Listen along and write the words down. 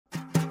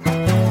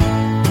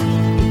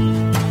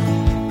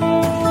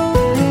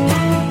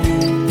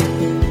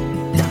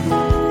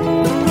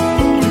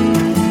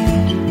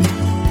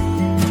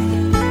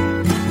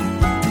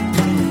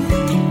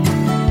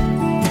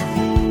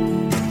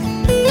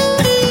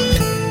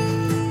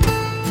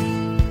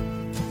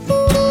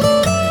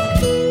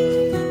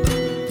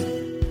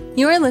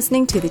You are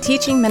listening to the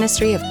teaching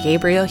ministry of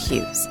Gabriel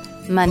Hughes.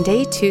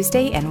 Monday,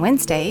 Tuesday, and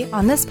Wednesday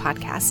on this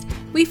podcast,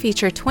 we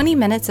feature 20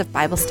 minutes of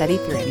Bible study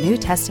through a New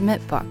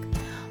Testament book.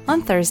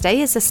 On Thursday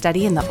is a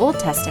study in the Old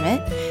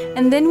Testament,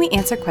 and then we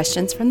answer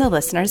questions from the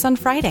listeners on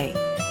Friday.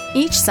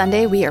 Each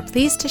Sunday, we are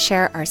pleased to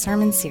share our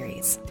sermon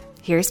series.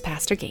 Here's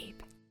Pastor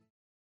Gabe.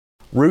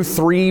 Ruth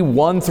 3,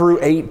 1 through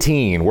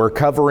 18. We're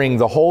covering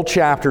the whole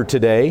chapter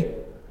today.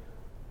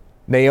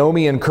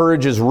 Naomi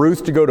encourages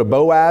Ruth to go to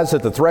Boaz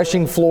at the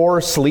threshing floor,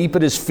 sleep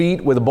at his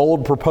feet with a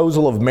bold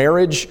proposal of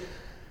marriage.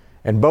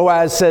 And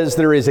Boaz says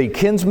there is a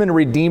kinsman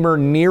redeemer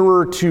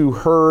nearer to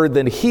her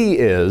than he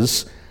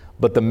is,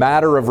 but the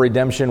matter of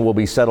redemption will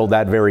be settled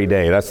that very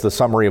day. That's the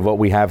summary of what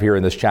we have here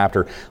in this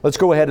chapter. Let's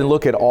go ahead and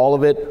look at all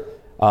of it,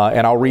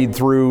 and I'll read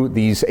through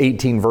these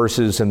 18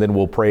 verses, and then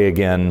we'll pray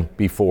again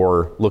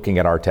before looking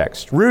at our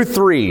text. Ruth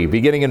 3,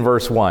 beginning in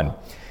verse 1.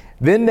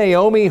 Then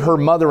Naomi, her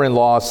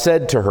mother-in-law,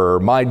 said to her,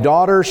 "My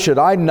daughter, should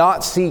I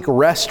not seek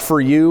rest for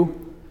you,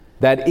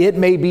 that it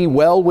may be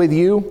well with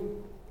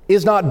you?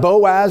 Is not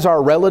Boaz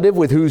our relative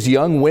with whose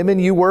young women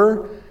you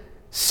were?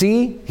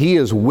 See, he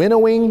is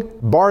winnowing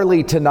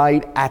barley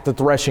tonight at the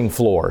threshing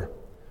floor.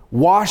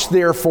 Wash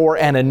therefore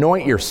and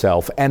anoint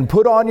yourself, and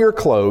put on your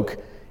cloak,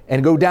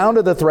 and go down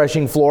to the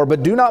threshing floor,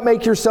 but do not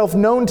make yourself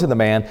known to the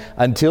man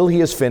until he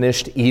has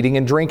finished eating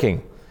and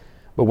drinking.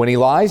 But when he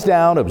lies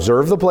down,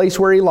 observe the place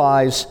where he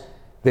lies,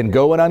 then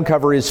go and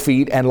uncover his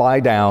feet and lie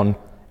down,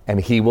 and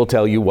he will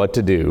tell you what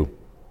to do."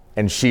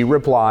 And she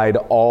replied,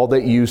 "All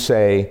that you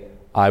say,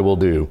 I will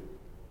do."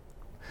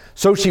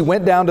 So she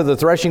went down to the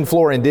threshing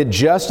floor and did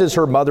just as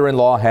her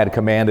mother-in-law had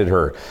commanded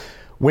her.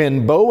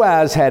 When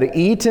Boaz had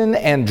eaten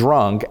and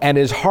drunk, and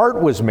his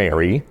heart was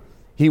merry,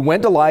 he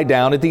went to lie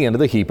down at the end of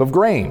the heap of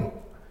grain.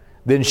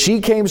 Then she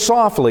came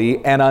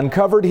softly and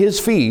uncovered his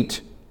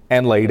feet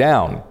and lay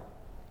down.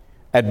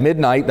 At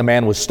midnight, the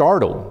man was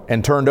startled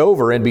and turned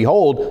over, and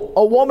behold,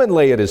 a woman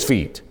lay at his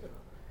feet.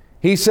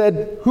 He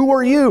said, "Who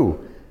are you?"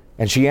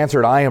 And she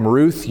answered, "I am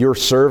Ruth, your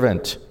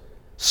servant.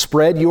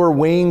 Spread your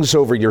wings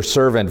over your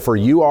servant, for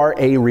you are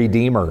a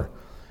redeemer."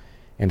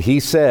 And he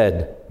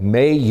said,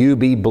 "May you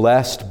be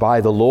blessed by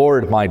the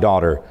Lord, my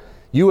daughter.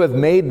 You have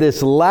made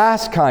this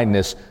last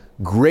kindness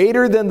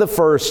greater than the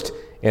first,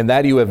 in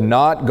that you have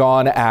not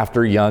gone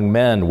after young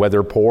men,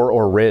 whether poor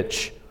or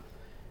rich.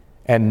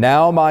 And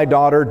now, my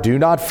daughter, do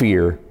not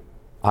fear.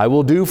 I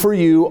will do for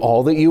you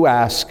all that you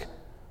ask,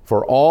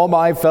 for all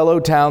my fellow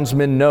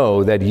townsmen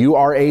know that you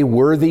are a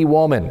worthy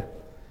woman.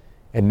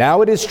 And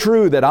now it is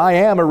true that I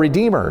am a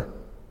redeemer.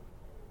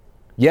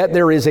 Yet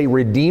there is a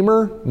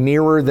redeemer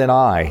nearer than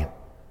I.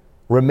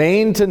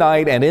 Remain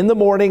tonight, and in the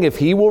morning, if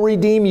he will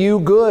redeem you,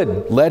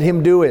 good, let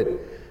him do it.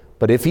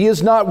 But if he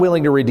is not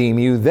willing to redeem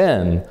you,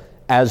 then,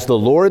 as the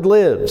Lord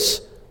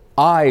lives,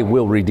 I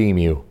will redeem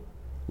you.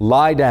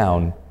 Lie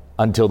down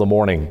until the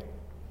morning."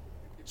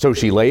 So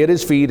she lay at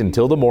his feet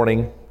until the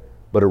morning,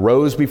 but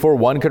arose before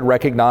one could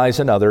recognize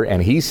another,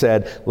 and he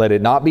said, "Let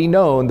it not be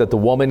known that the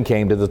woman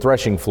came to the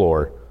threshing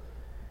floor."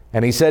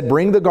 And he said,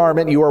 "Bring the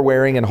garment you are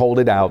wearing and hold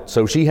it out."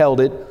 So she held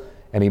it,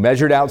 and he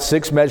measured out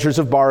 6 measures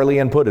of barley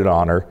and put it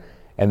on her,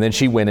 and then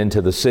she went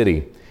into the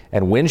city.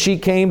 And when she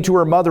came to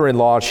her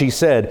mother-in-law, she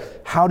said,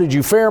 "How did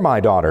you fare,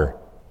 my daughter?"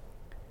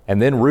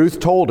 And then Ruth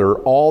told her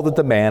all that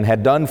the man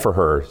had done for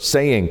her,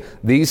 saying,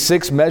 "These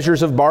 6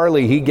 measures of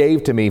barley he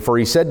gave to me, for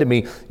he said to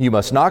me, 'You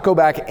must not go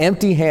back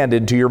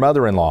empty-handed to your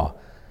mother-in-law.'"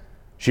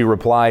 She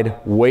replied,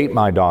 "Wait,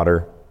 my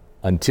daughter,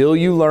 until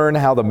you learn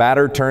how the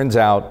matter turns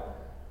out,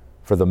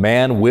 for the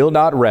man will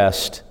not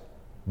rest,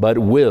 but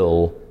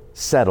will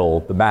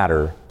settle the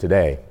matter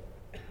today."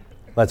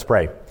 Let's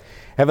pray.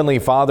 Heavenly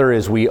Father,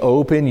 as we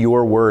open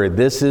your word,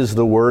 this is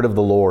the word of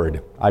the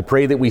Lord. I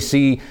pray that we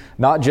see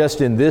not just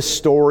in this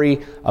story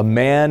a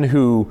man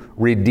who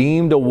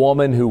redeemed a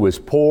woman who was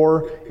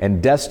poor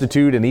and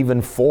destitute and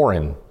even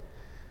foreign,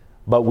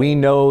 but we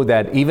know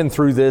that even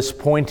through this,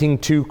 pointing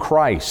to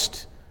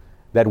Christ,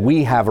 that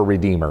we have a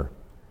Redeemer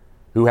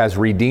who has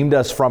redeemed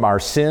us from our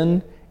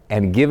sin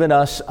and given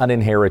us an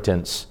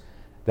inheritance,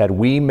 that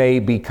we may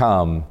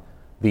become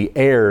the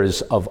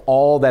heirs of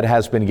all that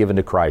has been given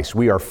to Christ.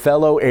 We are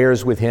fellow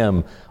heirs with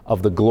him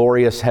of the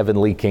glorious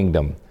heavenly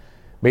kingdom.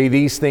 May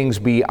these things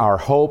be our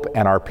hope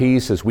and our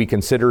peace as we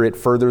consider it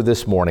further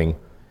this morning,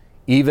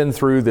 even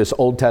through this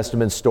Old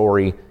Testament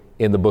story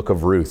in the book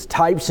of Ruth.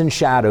 Types and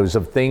shadows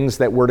of things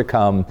that were to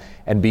come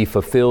and be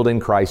fulfilled in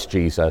Christ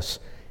Jesus.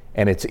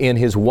 And it's in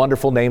his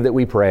wonderful name that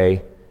we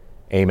pray.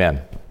 Amen.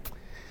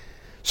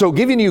 So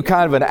giving you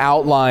kind of an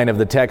outline of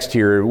the text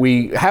here,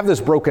 we have this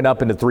broken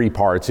up into 3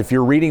 parts. If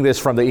you're reading this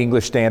from the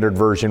English Standard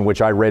Version,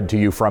 which I read to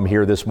you from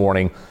here this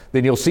morning,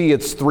 then you'll see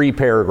it's 3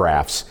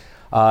 paragraphs.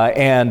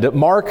 And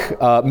Mark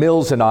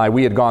Mills and I,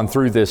 we had gone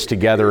through this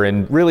together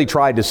and really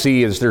tried to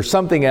see, is there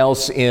something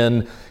else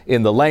in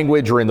the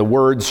language or in the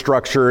word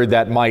structure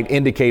that might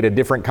indicate a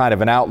different kind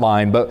of an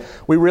outline. But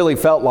we really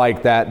felt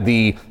like that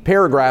the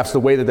paragraphs, the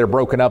way that they're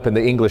broken up in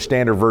the English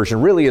Standard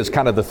Version, really is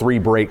kind of the 3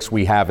 breaks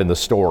we have in the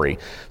story.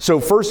 So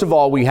first of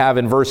all, we have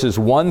in verses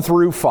 1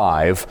 through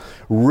 5,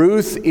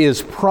 Ruth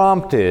is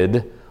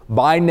prompted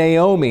by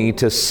Naomi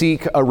to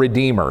seek a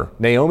redeemer.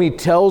 Naomi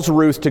tells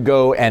Ruth to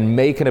go and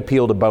make an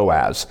appeal to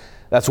Boaz.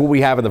 That's what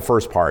we have in the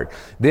first part.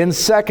 Then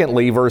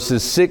secondly,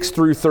 verses 6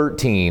 through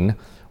 13,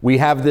 we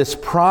have this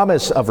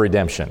promise of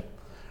redemption.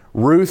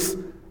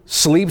 Ruth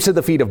sleeps at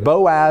the feet of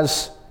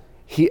Boaz,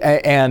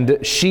 and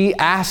she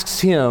asks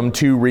him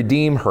to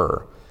redeem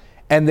her.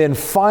 And then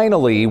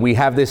finally, we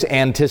have this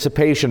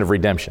anticipation of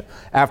redemption.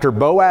 After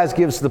Boaz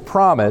gives the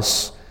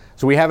promise,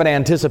 so we have an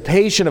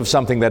anticipation of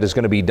something that is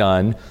going to be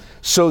done,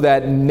 so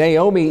that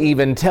Naomi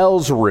even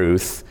tells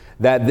Ruth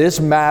that this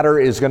matter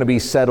is going to be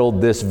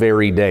settled this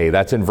very day.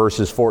 That's in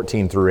verses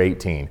 14 through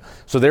 18.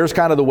 So there's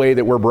kind of the way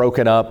that we're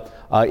broken up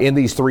in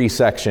these three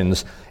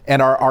sections.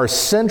 And our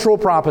central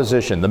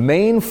proposition, the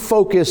main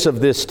focus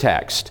of this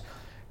text,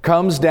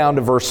 comes down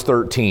to verse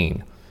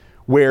 13,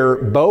 where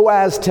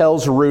Boaz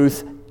tells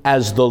Ruth,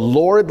 "As the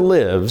Lord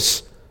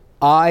lives,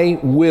 I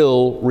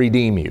will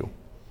redeem you."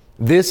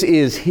 This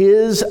is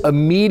his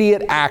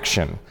immediate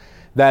action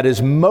that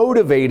is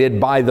motivated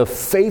by the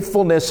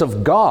faithfulness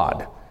of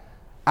God,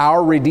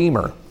 our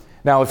Redeemer.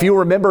 Now, if you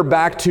remember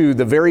back to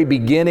the very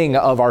beginning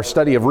of our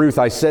study of Ruth,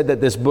 I said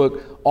that this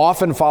book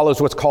often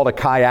follows what's called a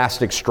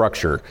chiastic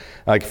structure.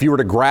 Like if you were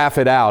to graph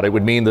it out, it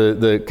would mean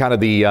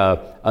the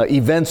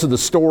events of the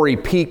story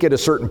peak at a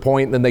certain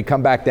point, and then they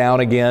come back down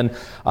again.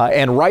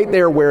 And right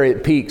there where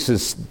it peaks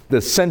is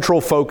the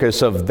central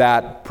focus of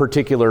that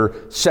particular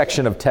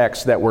section of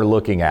text that we're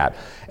looking at.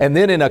 And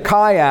then in a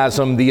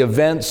chiasm, the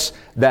events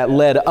that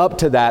led up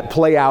to that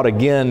play out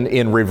again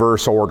in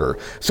reverse order.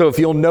 So if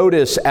you'll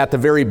notice at the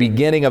very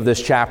beginning of this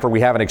chapter,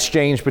 we have an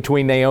exchange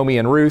between Naomi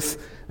and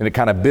Ruth, and it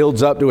kind of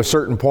builds up to a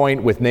certain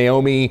point with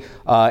Naomi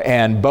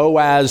and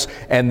Boaz.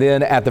 And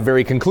then at the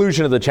very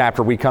conclusion of the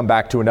chapter, we come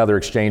back to another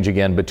exchange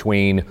again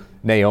between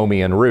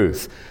Naomi and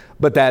Ruth.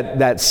 But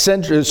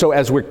so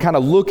as we're kind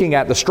of looking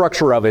at the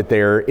structure of it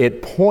there,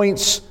 it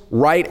points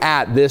right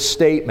at this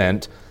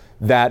statement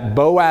that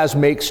Boaz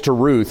makes to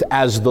Ruth,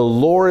 "As the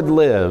Lord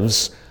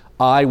lives,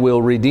 I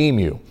will redeem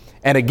you."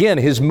 And again,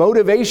 his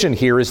motivation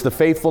here is the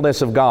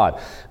faithfulness of God.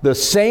 The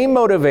same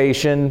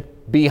motivation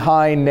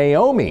behind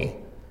Naomi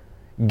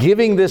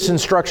giving this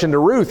instruction to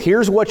Ruth.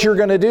 Here's what you're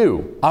going to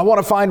do. I want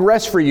to find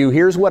rest for you.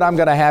 Here's what I'm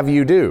going to have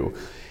you do.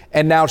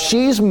 And now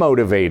she's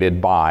motivated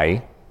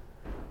by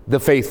the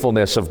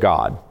faithfulness of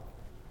God.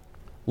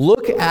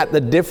 Look at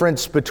the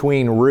difference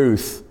between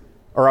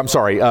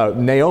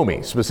Naomi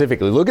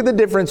specifically. Look at the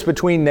difference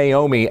between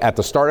Naomi at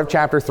the start of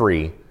chapter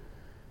 3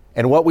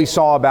 and what we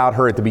saw about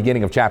her at the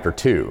beginning of chapter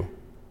 2.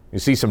 You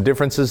see some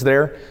differences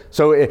there?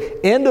 So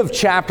end of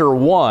chapter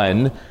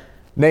 1,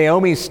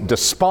 Naomi's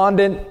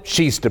despondent,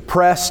 she's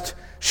depressed.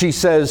 She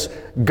says,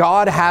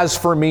 "God has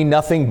for me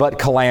nothing but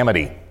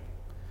calamity.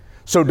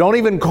 So don't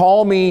even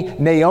call me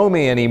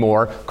Naomi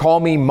anymore, call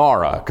me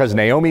Mara," because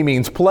Naomi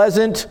means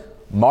pleasant,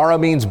 Mara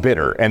means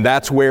bitter, and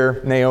that's where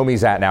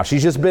Naomi's at now.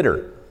 She's just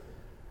bitter.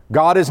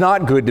 God is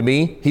not good to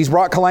me. He's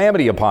brought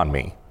calamity upon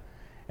me.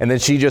 And then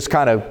she just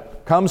kind of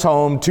comes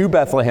home to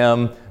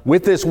Bethlehem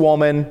with this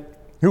woman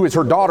who is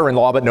her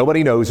daughter-in-law, but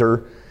nobody knows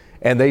her.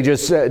 And they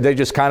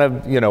just kind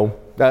of,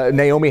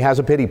 Naomi has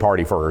a pity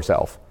party for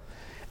herself.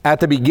 At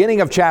the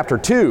beginning of chapter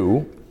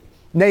 2,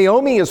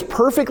 Naomi is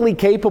perfectly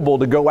capable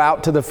to go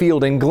out to the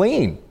field and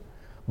glean,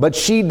 but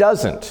she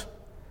doesn't,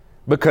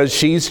 because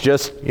she's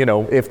just,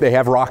 if they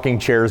have rocking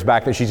chairs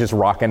back there, she's just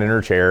rocking in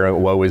her chair,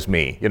 woe is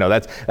me.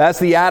 That's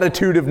the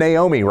attitude of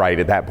Naomi right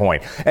at that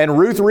point. And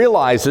Ruth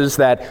realizes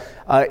that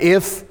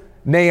if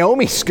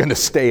Naomi's going to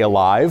stay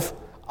alive,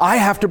 I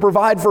have to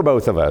provide for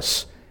both of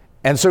us.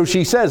 And so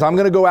she says, "I'm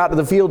going to go out to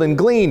the field and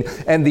glean."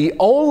 And the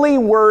only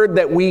word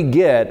that we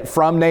get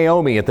from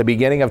Naomi at the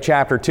beginning of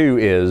chapter 2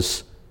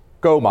 is,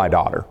 "Go, my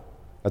daughter."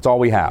 That's all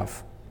we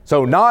have.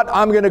 So not,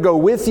 "I'm going to go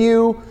with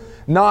you,"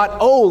 not,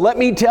 "Oh, let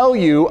me tell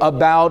you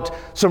about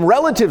some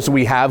relatives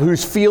we have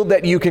whose field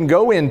that you can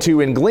go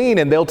into and glean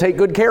and they'll take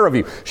good care of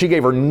you." She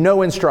gave her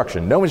no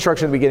instruction at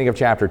the beginning of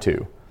chapter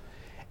 2.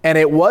 And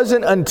it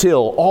wasn't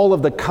until all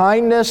of the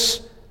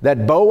kindness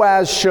that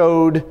Boaz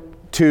showed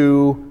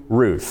to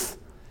Ruth,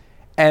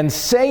 and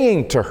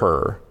saying to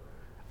her,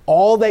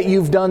 "All that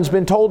you've done's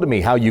been told to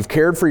me, how you've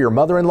cared for your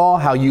mother-in-law,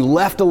 how you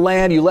left a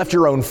land, you left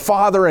your own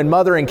father and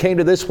mother and came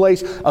to this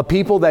place, a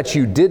people that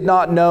you did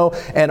not know,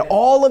 and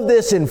all of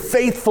this in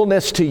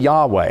faithfulness to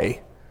Yahweh.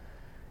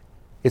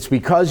 It's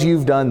because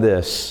you've done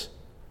this.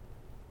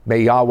 May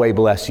Yahweh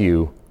bless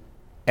you."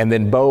 And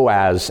then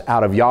Boaz,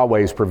 out of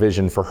Yahweh's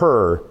provision for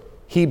her,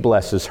 he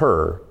blesses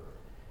her.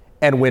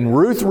 And when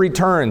Ruth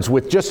returns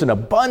with just an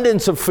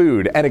abundance of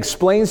food and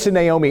explains to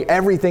Naomi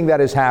everything that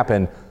has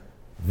happened,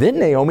 then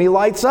Naomi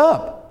lights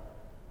up.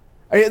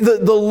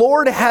 The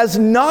Lord has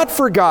not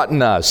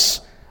forgotten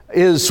us,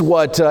 is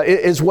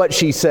what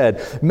she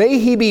said. "May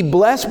he be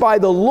blessed by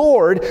the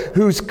Lord,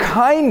 whose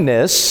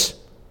kindness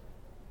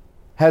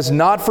has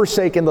not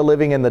forsaken the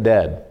living and the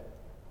dead."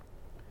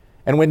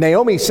 And when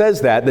Naomi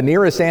says that, the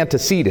nearest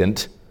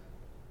antecedent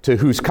to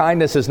 "whose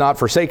kindness is not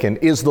forsaken"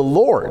 is the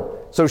Lord.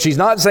 So she's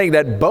not saying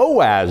that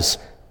Boaz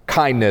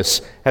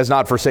kindness has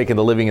not forsaken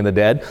the living and the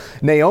dead.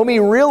 Naomi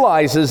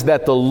realizes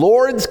that the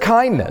Lord's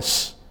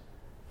kindness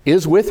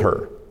is with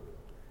her,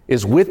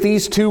 is with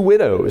these two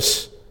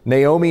widows,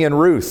 Naomi and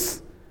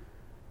Ruth,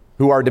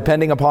 who are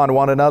depending upon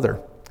one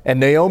another. And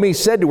Naomi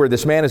said to her,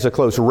 this man is a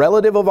close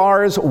relative of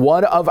ours,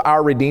 one of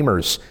our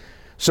redeemers.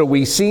 So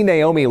we see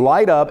Naomi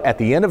light up at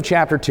the end of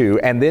chapter 2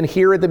 and then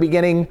here at the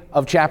beginning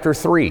of chapter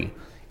 3,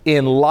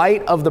 in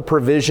light of the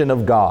provision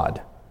of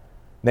God.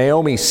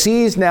 Naomi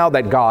sees now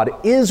that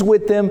God is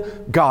with them,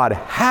 God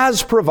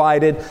has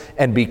provided,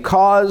 and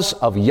because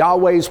of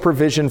Yahweh's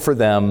provision for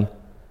them,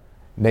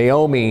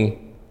 Naomi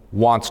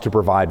wants to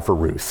provide for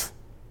Ruth.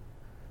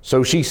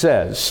 So she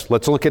says,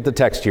 let's look at the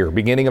text here,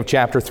 beginning of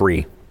chapter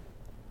 3.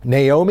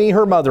 Naomi,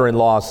 her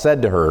mother-in-law,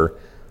 said to her,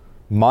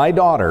 my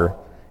daughter,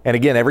 and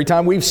again, every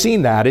time we've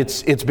seen that,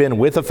 it's been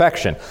with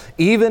affection.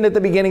 Even at the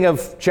beginning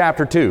of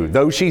chapter 2,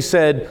 though she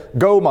said,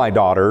 go, my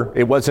daughter,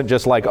 it wasn't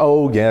just like,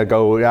 oh, yeah,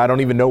 go, I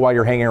don't even know why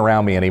you're hanging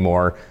around me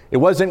anymore. It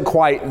wasn't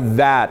quite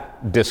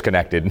that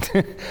disconnected.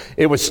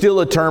 It was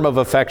still a term of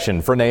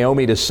affection for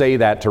Naomi to say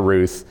that to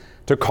Ruth,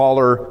 to call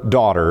her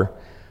daughter.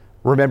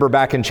 Remember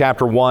back in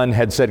chapter 1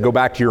 had said, go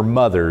back to your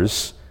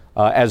mothers,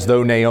 as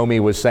though Naomi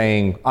was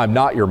saying, I'm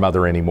not your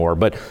mother anymore.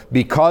 But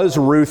because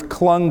Ruth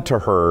clung to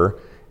her,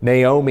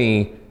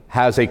 Naomi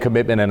has a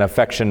commitment and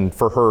affection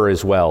for her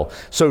as well.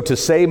 So to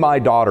say, my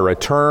daughter, a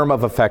term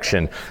of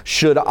affection,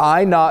 should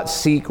I not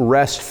seek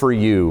rest for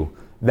you,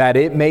 that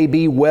it may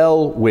be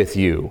well with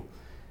you?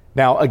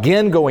 Now,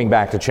 again, going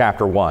back to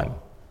chapter 1,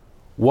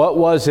 what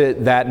was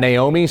it that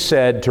Naomi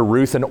said to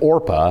Ruth and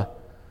Orpah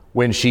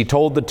when she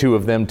told the two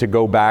of them to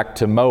go back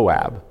to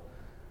Moab?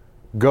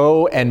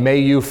 Go and may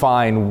you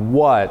find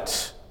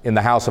what in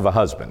the house of a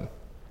husband?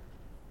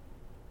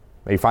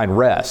 May you find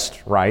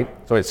rest, right?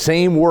 So the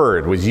same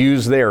word was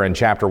used there in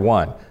chapter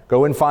 1.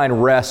 Go and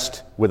find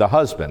rest with a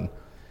husband.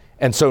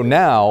 And so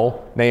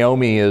now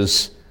Naomi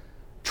is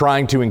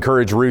trying to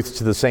encourage Ruth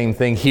to the same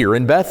thing here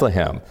in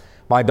Bethlehem.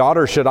 My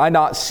daughter, should I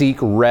not seek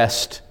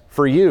rest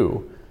for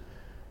you?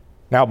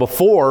 Now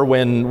before,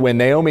 when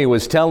Naomi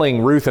was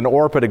telling Ruth and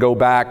Orpah to go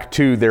back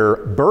to their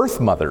birth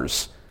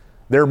mothers,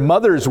 their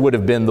mothers would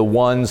have been the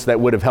ones that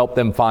would have helped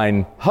them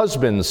find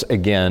husbands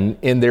again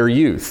in their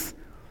youth.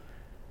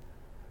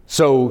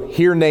 So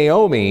here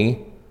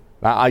Naomi,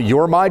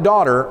 you're my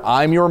daughter,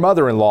 I'm your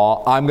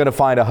mother-in-law, I'm going to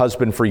find a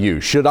husband for you.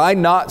 Should I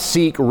not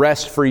seek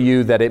rest for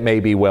you that it may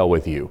be well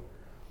with you?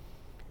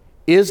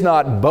 Is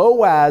not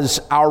Boaz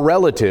our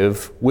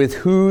relative with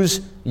whose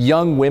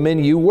young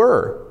women you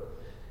were?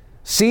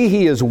 See,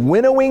 he is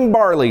winnowing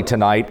barley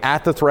tonight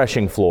at the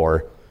threshing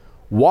floor.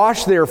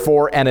 Wash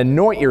therefore and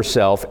anoint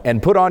yourself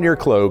and put on your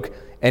cloak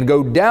and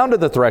go down to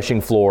the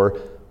threshing floor,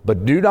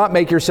 but do not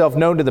make yourself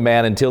known to the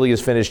man until he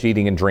has finished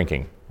eating and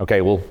drinking.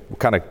 Okay, we'll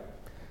kind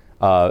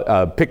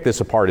of pick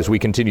this apart as we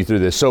continue through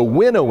this. So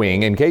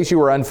winnowing, in case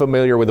you are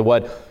unfamiliar with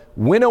what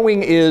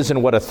winnowing is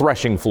and what a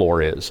threshing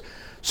floor is.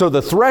 So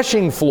the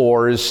threshing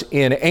floors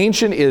in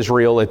ancient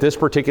Israel at this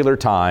particular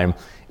time,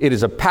 it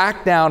is a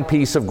packed down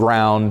piece of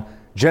ground,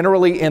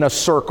 generally in a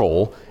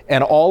circle,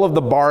 and all of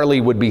the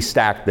barley would be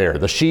stacked there.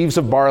 The sheaves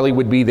of barley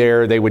would be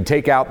there. They would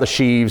take out the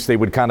sheaves. They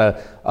would kind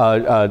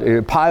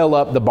of pile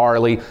up the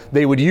barley.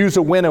 They would use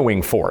a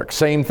winnowing fork,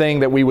 same thing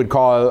that we would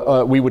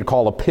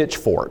call a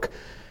pitchfork.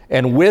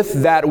 And with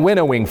that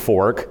winnowing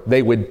fork,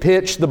 they would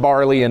pitch the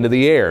barley into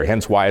the air,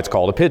 hence why it's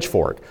called a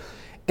pitchfork.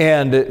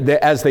 And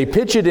as they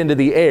pitch it into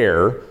the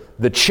air,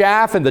 the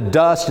chaff and the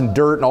dust and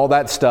dirt and all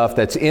that stuff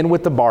that's in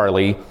with the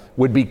barley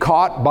would be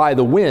caught by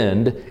the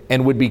wind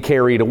and would be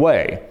carried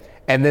away.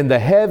 And then the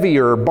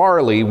heavier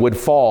barley would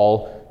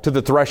fall to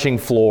the threshing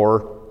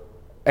floor,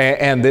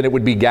 and then it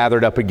would be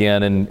gathered up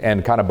again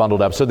and kind of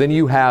bundled up. So then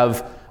you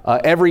have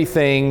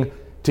everything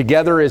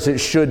together as it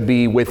should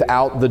be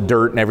without the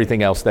dirt and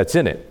everything else that's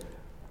in it.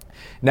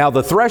 Now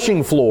the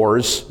threshing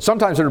floors,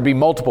 sometimes there would be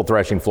multiple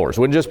threshing floors.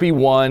 It wouldn't just be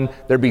one,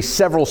 there'd be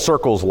several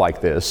circles like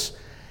this.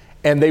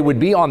 And they would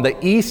be on the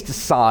east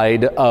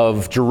side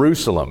of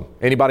Jerusalem.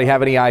 Anybody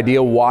have any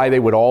idea why they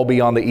would all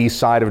be on the east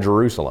side of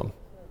Jerusalem?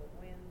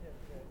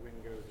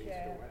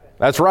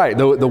 That's right.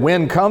 The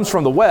wind comes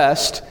from the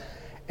west,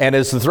 and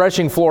as the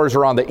threshing floors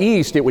are on the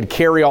east, it would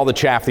carry all the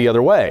chaff the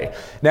other way.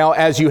 Now,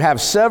 as you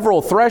have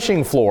several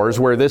threshing floors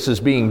where this is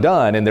being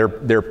done, and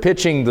they're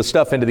pitching the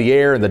stuff into the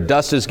air, and the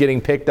dust is getting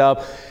picked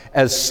up,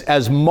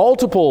 as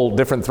multiple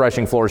different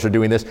threshing floors are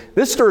doing this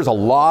stirs a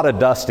lot of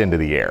dust into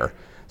the air.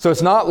 So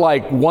it's not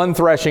like one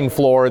threshing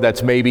floor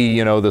that's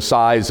maybe, the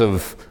size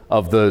of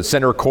the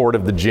center court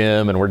of the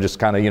gym, and we're just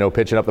kind of,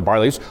 pitching up the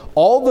barley.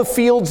 All the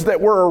fields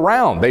that were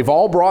around, they've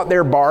all brought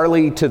their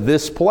barley to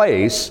this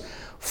place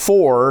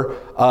for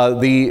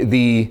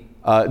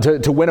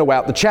to winnow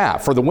out the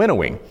chaff, for the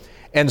winnowing.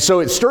 And so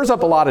it stirs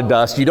up a lot of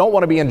dust. You don't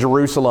want to be in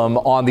Jerusalem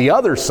on the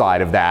other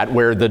side of that,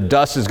 where the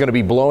dust is going to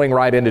be blowing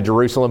right into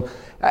Jerusalem.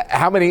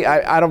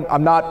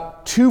 I'm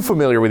not too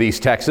familiar with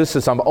East Texas,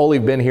 since I've only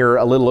been here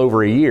a little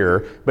over a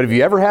year, but have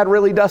you ever had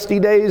really dusty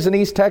days in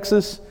East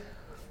Texas?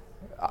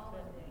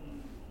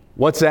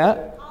 What's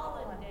that?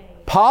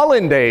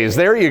 Pollen days,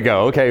 there you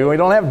go. Okay, we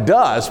don't have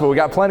dust, but we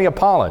got plenty of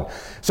pollen.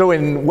 So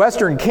in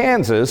western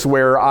Kansas,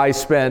 where I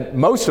spent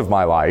most of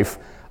my life,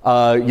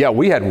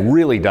 we had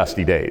really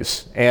dusty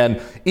days.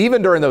 And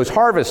even during those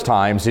harvest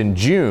times in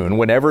June,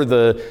 whenever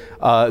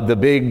the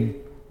big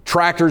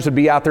tractors would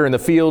be out there in the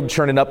field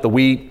churning up the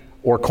wheat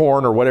or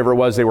corn or whatever it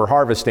was they were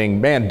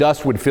harvesting, man,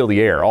 dust would fill the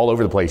air all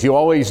over the place. You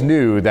always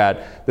knew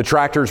that the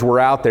tractors were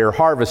out there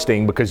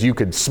harvesting because you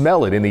could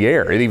smell it in the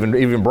air. It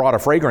even brought a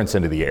fragrance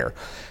into the air.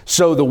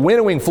 So the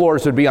winnowing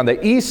floors would be on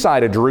the east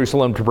side of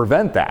Jerusalem to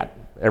prevent that.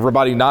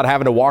 Everybody not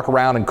having to walk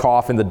around and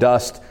cough in the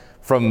dust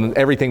from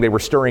everything they were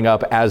stirring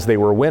up as they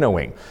were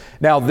winnowing.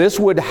 Now, this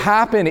would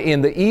happen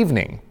in the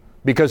evening,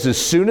 because as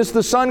soon as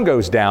the sun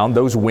goes down,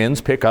 those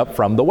winds pick up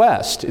from the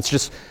west. It's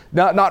just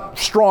not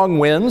strong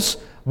winds,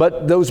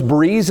 but those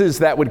breezes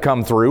that would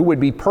come through would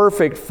be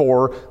perfect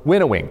for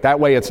winnowing.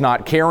 That way it's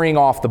not carrying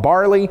off the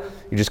barley.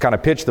 You just kind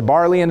of pitch the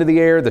barley into the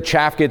air, the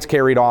chaff gets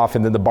carried off,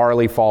 and then the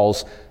barley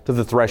falls to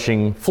the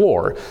threshing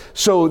floor.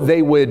 So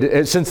they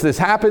would, since this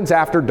happens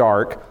after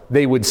dark,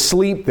 they would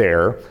sleep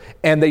there,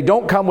 and they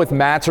don't come with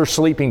mats or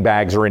sleeping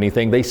bags or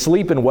anything. They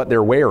sleep in what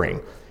they're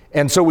wearing.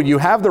 And so when you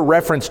have the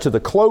reference to the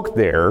cloak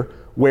there,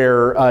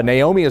 where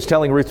Naomi is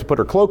telling Ruth to put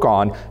her cloak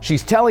on,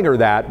 she's telling her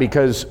that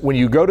because when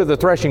you go to the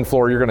threshing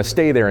floor, you're going to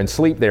stay there and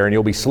sleep there, and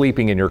you'll be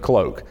sleeping in your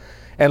cloak.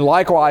 And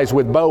likewise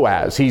with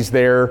Boaz, he's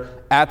there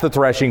at the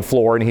threshing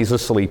floor, and he's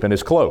asleep in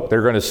his cloak.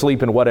 They're going to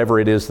sleep in whatever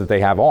it is that they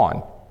have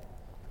on.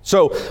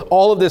 So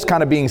all of this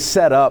kind of being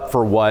set up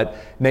for what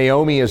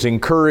Naomi is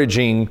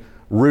encouraging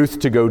Ruth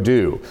to go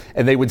do.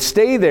 And they would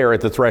stay there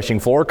at the threshing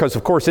floor because,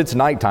 of course, it's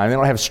nighttime. They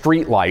don't have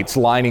street lights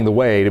lining the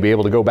way to be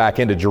able to go back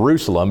into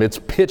Jerusalem. It's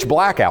pitch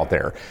black out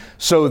there.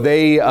 So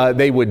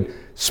they would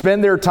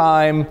spend their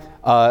time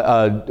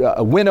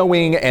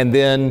winnowing, and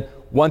then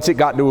once it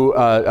got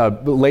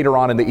to later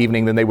on in the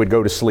evening, then they would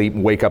go to sleep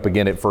and wake up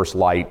again at first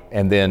light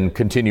and then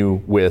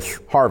continue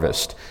with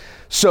harvest.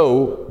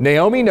 So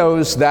Naomi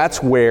knows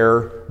that's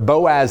where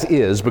Boaz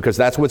is because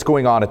that's what's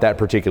going on at that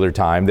particular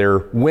time. They're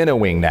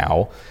winnowing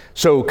now.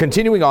 So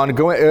continuing on,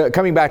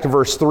 coming back to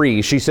verse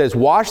 3, she says,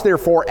 "Wash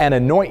therefore and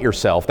anoint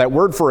yourself." That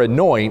word for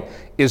anoint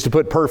is to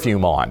put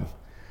perfume on.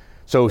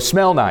 So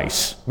smell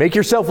nice. Make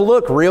yourself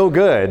look real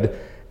good,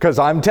 because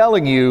I'm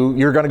telling you,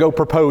 you're going to go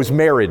propose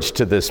marriage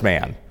to this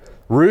man.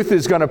 Ruth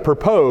is going to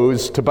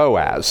propose to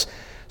Boaz.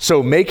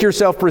 So make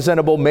yourself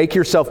presentable, make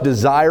yourself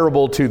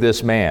desirable to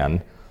this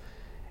man.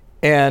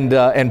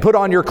 And put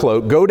on your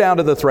cloak, go down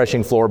to the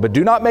threshing floor, but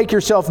do not make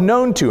yourself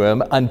known to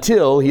him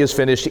until he has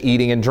finished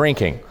eating and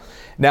drinking.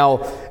 Now,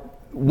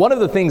 one of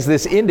the things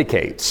this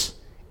indicates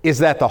is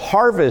that the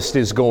harvest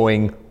is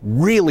going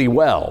really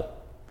well.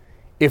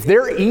 If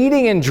they're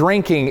eating and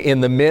drinking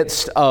in the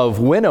midst of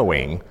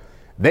winnowing,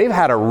 they've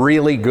had a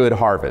really good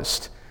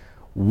harvest.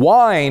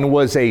 Wine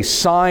was a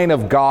sign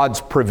of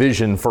God's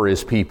provision for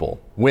his people.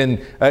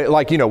 When,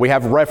 we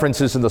have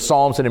references in the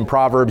Psalms and in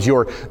Proverbs,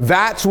 your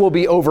vats will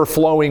be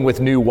overflowing with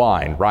new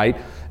wine, right?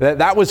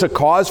 That was a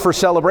cause for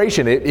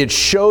celebration. It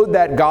showed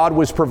that God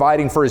was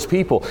providing for his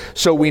people.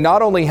 So we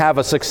not only have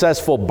a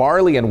successful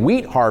barley and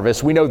wheat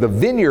harvest, we know the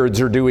vineyards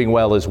are doing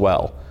well as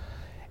well.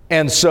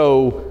 And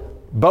so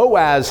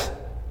Boaz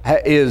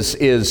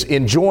is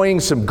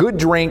enjoying some good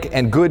drink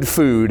and good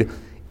food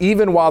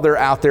even while they're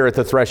out there at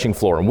the threshing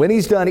floor. And when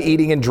he's done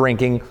eating and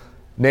drinking,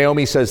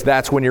 Naomi says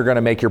that's when you're going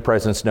to make your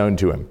presence known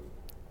to him.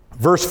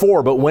 Verse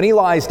 4, "But when he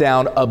lies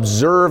down,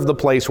 observe the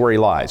place where he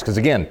lies." Because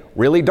again,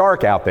 really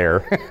dark out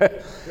there.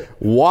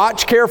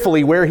 Watch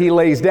carefully where he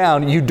lays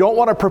down. You don't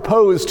want to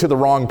propose to the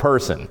wrong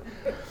person.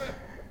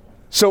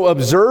 So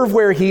observe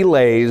where he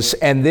lays,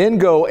 and then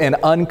go and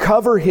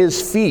uncover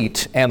his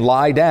feet and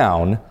lie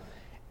down,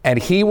 and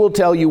he will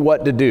tell you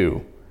what to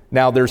do.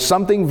 Now, there's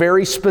something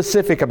very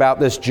specific about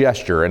this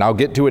gesture, and I'll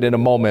get to it in a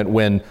moment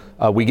when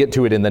we get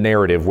to it in the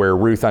narrative where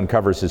Ruth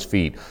uncovers his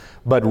feet.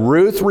 But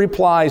Ruth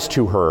replies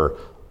to her,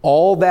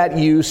 "All that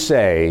you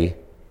say,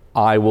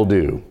 I will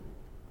do."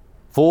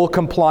 Full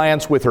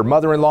compliance with her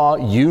mother-in-law.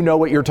 You know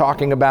what you're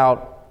talking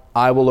about.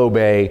 I will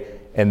obey.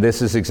 And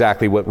this is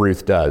exactly what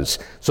Ruth does.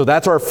 So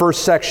that's our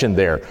first section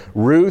there.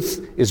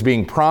 Ruth is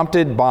being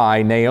prompted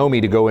by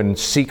Naomi to go and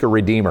seek a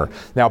redeemer.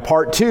 Now,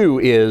 part 2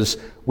 is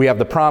we have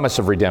the promise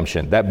of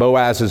redemption that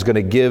Boaz is going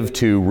to give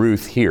to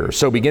Ruth here.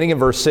 So beginning in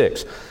verse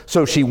 6.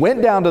 "So she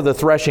went down to the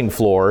threshing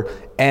floor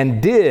and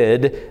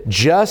did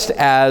just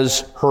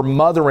as her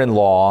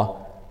mother-in-law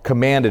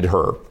commanded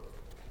her."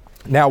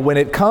 Now, when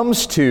it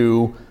comes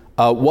to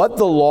what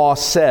the law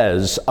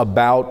says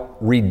about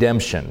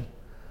redemption,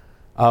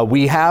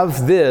 we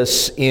have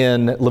this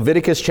in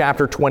Leviticus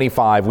chapter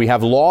 25. We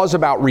have laws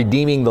about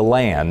redeeming the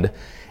land.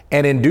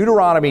 And in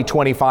Deuteronomy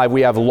 25,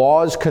 we have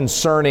laws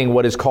concerning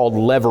what is called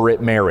levirate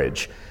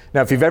marriage.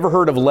 Now, if you've ever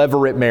heard of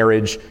levirate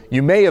marriage,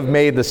 you may have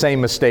made the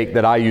same mistake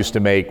that I used to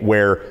make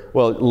where,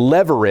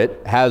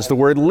 levirate has the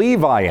word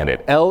Levi in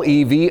it,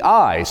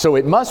 L-E-V-I. So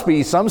it must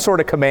be some sort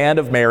of command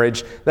of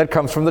marriage that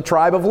comes from the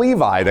tribe of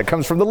Levi, that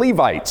comes from the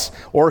Levites,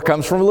 or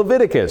comes from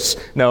Leviticus.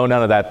 No,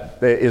 none of that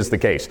is the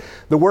case.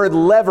 The word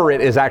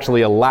levirate is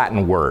actually a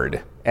Latin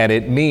word. and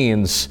it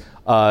means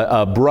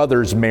a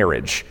brother's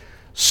marriage.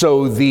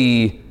 So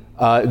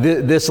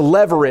this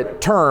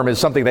levirate term is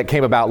something that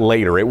came about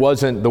later. It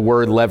wasn't the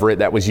word levirate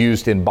that was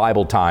used in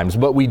Bible times,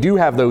 but we do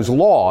have those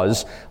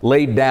laws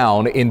laid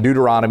down in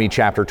Deuteronomy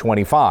chapter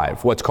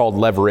 25, what's called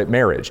levirate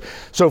marriage.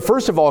 So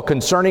first of all,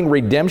 concerning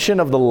redemption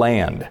of the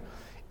land,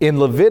 in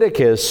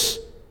Leviticus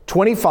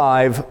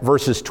 25,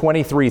 verses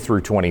 23 through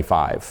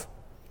 25.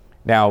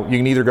 Now, you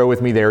can either go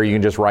with me there, or you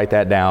can just write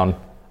that down.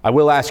 I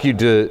will ask you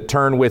to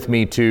turn with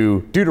me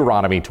to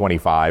Deuteronomy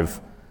 25.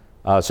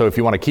 So if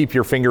you want to keep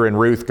your finger in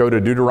Ruth, go to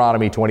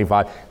Deuteronomy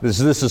 25. This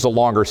is a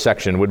longer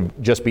section. It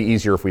would just be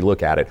easier if we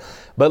look at it.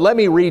 But let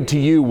me read to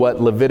you what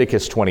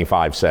Leviticus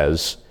 25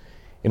 says.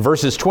 In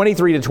verses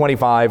 23 to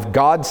 25,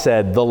 God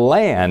said, "The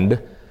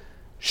land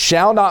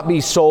shall not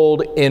be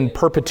sold in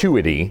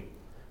perpetuity,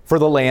 for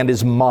the land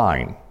is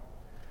mine.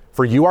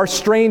 For you are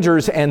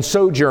strangers and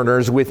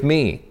sojourners with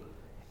me.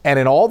 And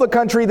in all the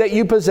country that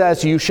you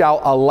possess, you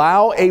shall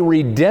allow a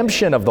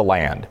redemption of the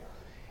land.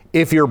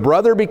 If your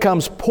brother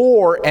becomes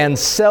poor and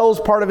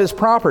sells part of his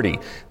property,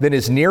 then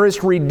his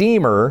nearest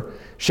redeemer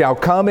shall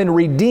come and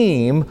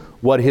redeem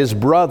what his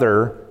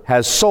brother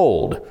has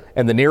sold."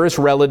 And the nearest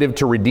relative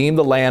to redeem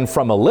the land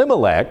from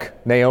Elimelech,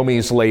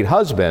 Naomi's late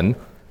husband,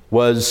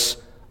 was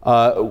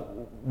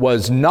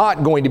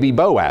not going to be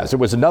Boaz. It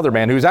was another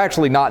man who's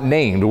actually not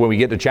named when we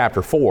get to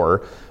chapter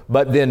 4,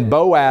 but then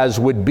Boaz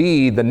would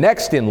be the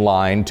next in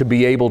line to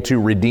be able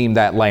to redeem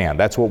that land.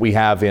 That's what we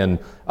have in,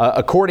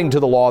 according to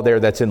the law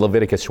there, that's in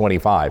Leviticus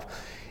 25.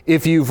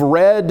 If you've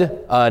read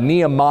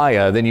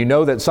Nehemiah, then you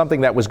know that something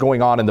that was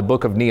going on in the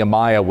book of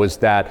Nehemiah was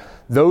that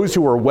those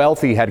who were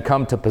wealthy had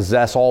come to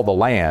possess all the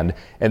land,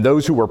 and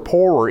those who were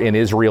poorer in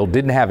Israel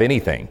didn't have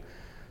anything.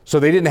 So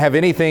they didn't have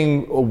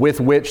anything with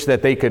which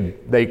that they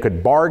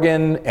could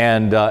bargain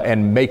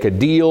and make a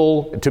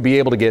deal to be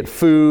able to get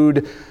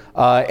food.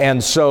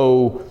 And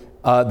so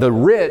the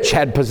rich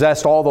had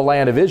possessed all the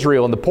land of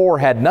Israel, and the poor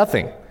had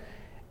nothing.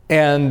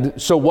 And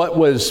so what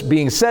was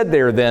being said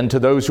there then to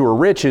those who are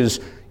rich is,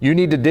 you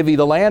need to divvy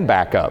the land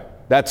back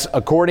up. That's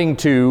according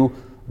to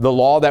the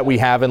law that we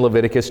have in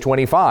Leviticus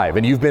 25.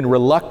 And you've been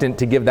reluctant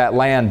to give that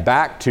land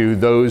back to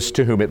those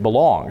to whom it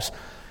belongs.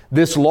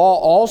 This law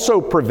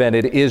also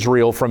prevented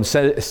Israel from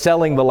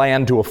selling the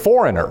land to a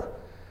foreigner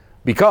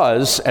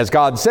because, as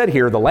God said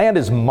here, the land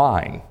is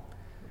mine.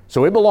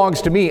 So it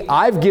belongs to me.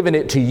 I've given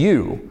it to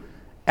you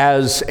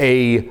as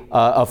a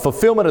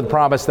fulfillment of the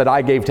promise that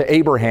I gave to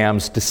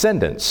Abraham's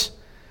descendants.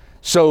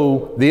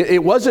 So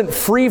it wasn't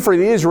free for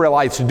the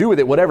Israelites to do with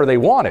it whatever they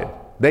wanted.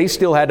 They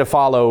still had to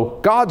follow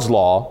God's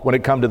law when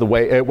it came to the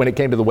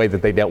way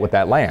that they dealt with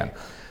that land.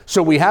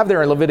 So we have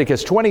there in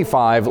Leviticus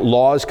 25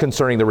 laws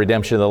concerning the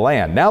redemption of the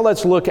land. Now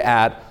let's look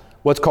at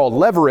what's called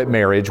levirate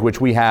marriage, which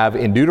we have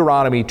in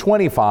Deuteronomy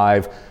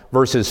 25,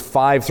 verses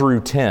 5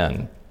 through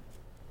 10.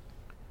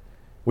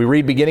 We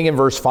read beginning in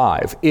verse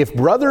 5. "If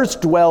brothers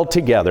dwell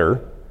together,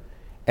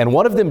 and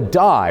one of them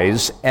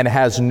dies and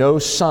has no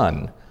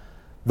son,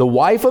 the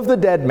wife of the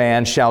dead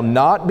man shall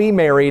not be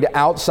married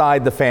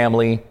outside the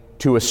family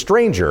to a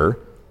stranger.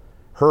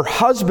 Her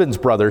husband's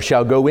brother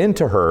shall go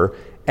into her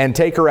and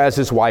take her as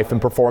his wife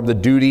and perform the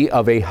duty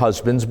of a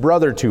husband's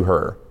brother to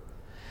her.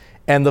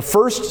 And the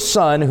first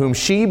son whom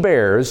she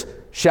bears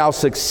shall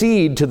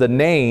succeed to the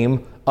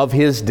name of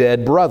his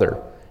dead brother,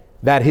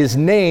 that his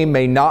name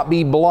may not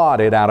be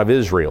blotted out of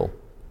Israel."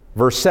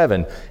 Verse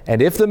 7,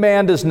 "And if the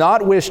man does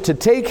not wish to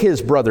take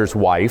his brother's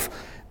wife,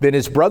 then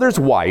his brother's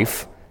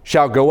wife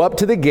shall go up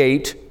to the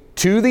gate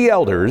to the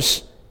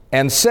elders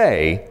and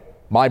say,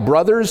 my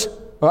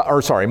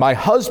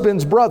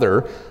husband's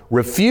brother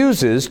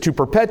refuses to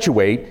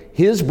perpetuate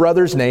his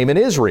brother's name in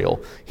Israel.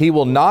 He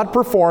will not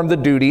perform the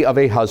duty of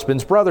a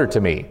husband's brother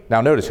to me."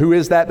 Now notice, who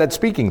is that that's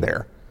speaking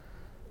there?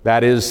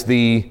 That is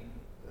the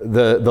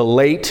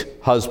late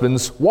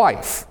husband's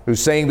wife who's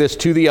saying this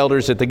to the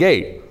elders at the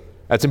gate.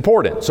 That's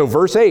important. So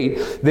verse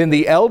 8, "Then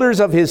the elders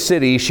of his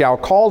city shall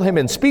call him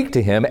and speak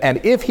to him,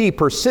 and if he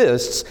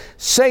persists,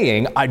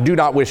 saying, I do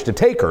not wish to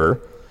take her,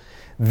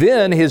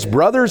 then his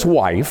brother's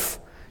wife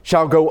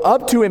shall go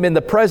up to him in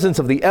the presence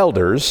of the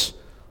elders,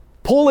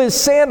 pull his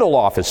sandal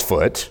off his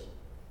foot,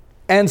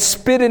 and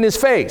spit in his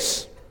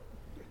face.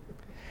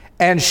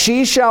 And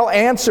she shall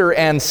answer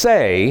and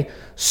say,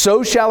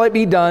 so shall it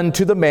be done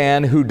to the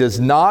man who does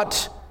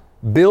not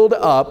build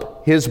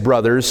up his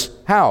brother's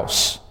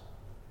house.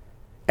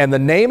 And the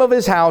name of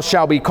his house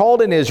shall be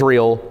called in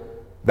Israel,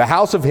 the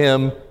house of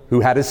him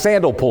who had his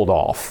sandal pulled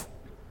off."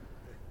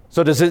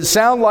 So does that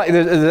sound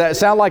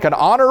like an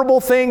honorable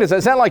thing? Does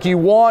that sound like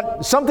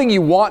something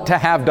you want to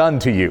have done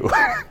to you?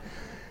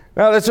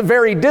 Now that's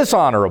very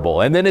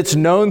dishonorable. And then it's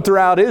known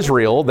throughout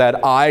Israel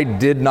that I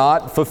did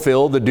not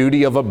fulfill the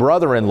duty of a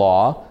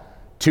brother-in-law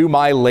to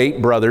my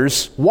late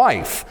brother's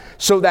wife,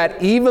 so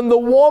that even the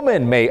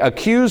woman may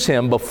accuse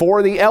him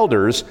before the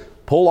elders,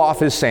 pull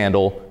off his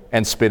sandal,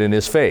 and spit in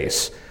his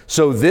face.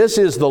 So this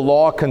is the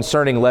law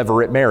concerning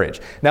levirate marriage.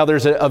 Now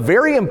there's a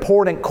very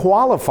important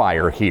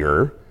qualifier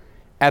here.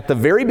 At the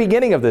very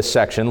beginning of this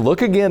section,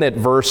 look again at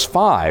verse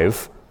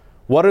 5,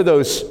 What are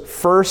those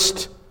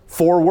first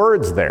 4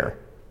 words there?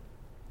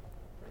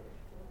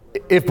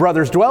 If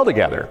brothers dwell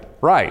together,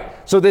 right.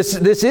 So this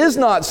is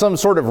not some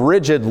sort of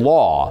rigid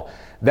law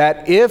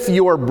that if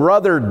your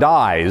brother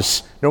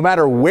dies, no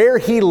matter where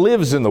he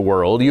lives in the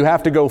world, you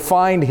have to go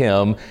find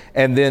him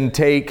and then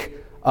take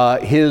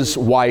his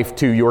wife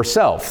to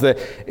yourself.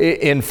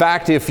 In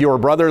fact, if your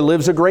brother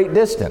lives a great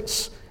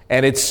distance,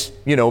 and it's,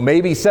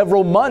 maybe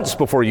several months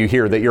before you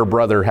hear that your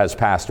brother has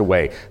passed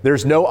away,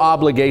 there's no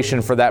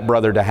obligation for that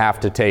brother to have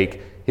to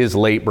take his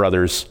late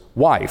brother's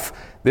wife.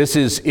 This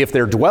is if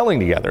they're dwelling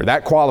together.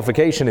 That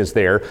qualification is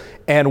there.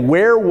 And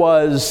where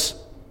was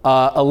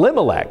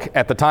Elimelech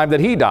at the time that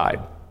he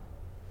died?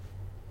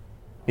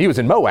 He was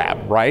in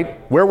Moab,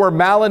 right? Where were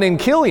Mahlon and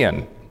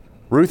Chilion,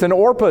 Ruth and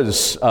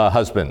Orpah's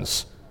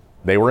husbands?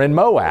 They were in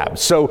Moab.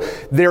 So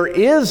there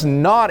is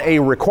not a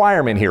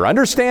requirement here.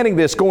 Understanding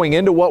this going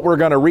into what we're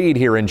going to read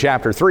here in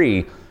chapter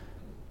 3,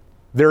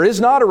 there is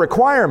not a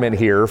requirement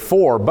here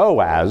for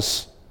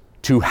Boaz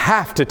to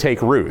have to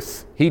take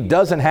Ruth. He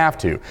doesn't have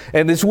to.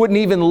 And this wouldn't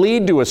even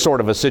lead to a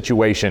sort of a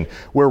situation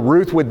where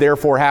Ruth would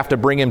therefore have to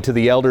bring him to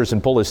the elders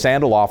and pull his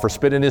sandal off or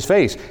spit in his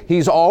face.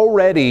 He's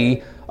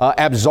already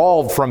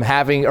absolved from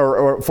having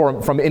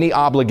from any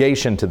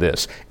obligation to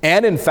this.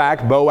 And in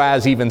fact,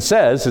 Boaz even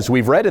says, as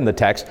we've read in the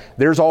text,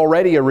 there's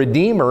already a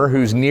redeemer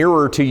who's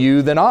nearer to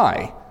you than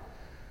I.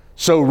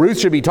 So Ruth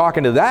should be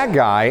talking to that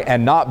guy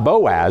and not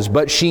Boaz,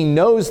 but she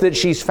knows that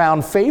she's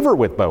found favor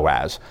with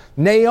Boaz.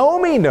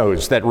 Naomi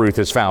knows that Ruth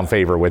has found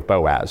favor with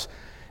Boaz.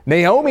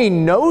 Naomi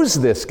knows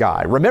this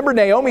guy. Remember,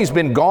 Naomi's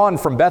been gone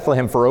from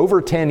Bethlehem for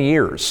over 10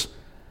 years.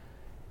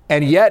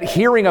 And yet,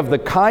 hearing of the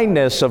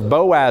kindness of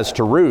Boaz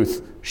to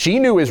Ruth, she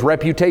knew his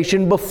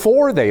reputation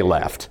before they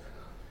left.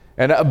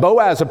 And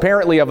Boaz,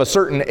 apparently of a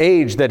certain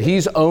age, that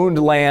he's owned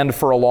land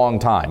for a long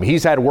time.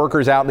 He's had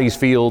workers out in these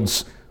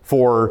fields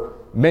for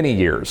many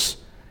years.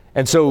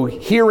 And so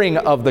hearing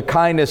of the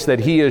kindness that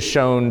he has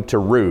shown to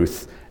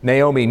Ruth,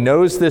 Naomi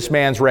knows this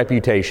man's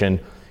reputation.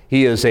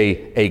 He is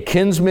a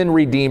kinsman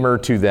redeemer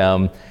to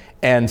them.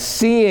 And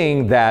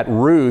seeing that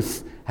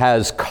Ruth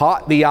has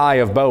caught the eye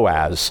of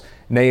Boaz,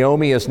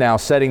 Naomi is now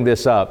setting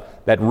this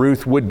up that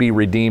Ruth would be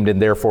redeemed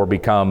and therefore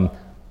become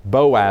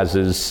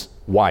Boaz's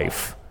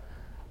wife.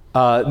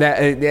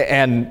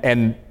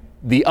 And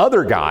the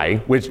other guy,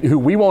 who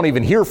we won't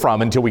even hear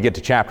from until we get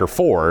to chapter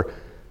 4,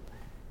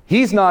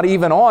 he's not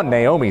even on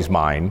Naomi's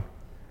mind,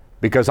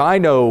 because I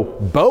know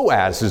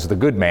Boaz is the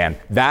good man.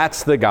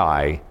 That's the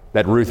guy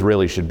that Ruth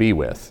really should be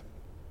with.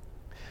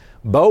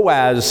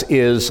 Boaz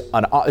is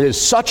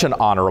such an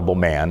honorable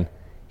man.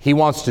 He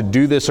wants to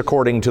do this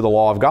according to the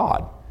law of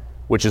God,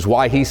 which is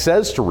why he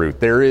says to Ruth,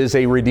 there is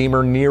a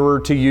redeemer nearer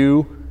to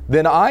you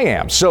than I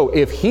am. So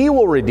if he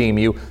will redeem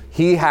you,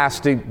 he has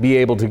to be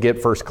able to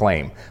get first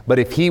claim. But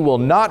if he will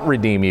not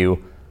redeem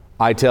you,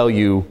 I tell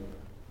you,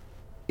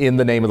 in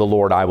the name of the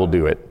Lord, I will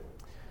do it.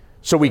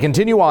 So we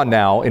continue on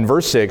now in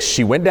verse 6.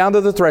 She went down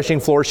to the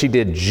threshing floor. She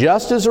did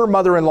just as her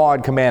mother-in-law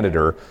had commanded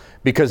her,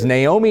 because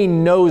Naomi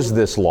knows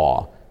this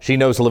law. She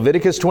knows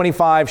Leviticus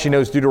 25. She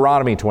knows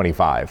Deuteronomy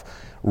 25.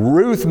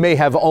 Ruth may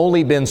have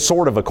only been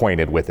sort of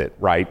acquainted with it,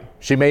 right?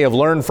 She may have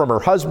learned from her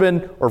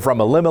husband or from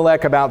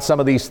Elimelech about some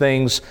of these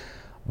things,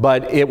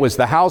 but it was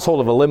the household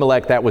of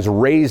Elimelech that was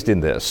raised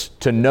in this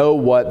to know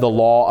what the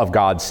law of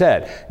God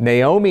said.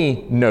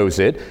 Naomi knows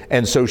it,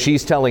 and so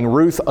she's telling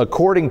Ruth,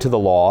 according to the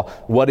law,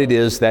 what it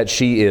is that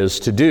she is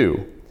to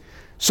do.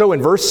 So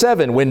in verse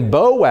 7, when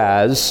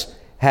Boaz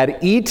had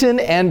eaten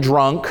and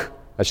drunk,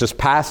 that's just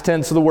past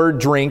tense of the word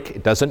drink.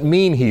 It doesn't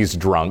mean he's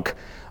drunk,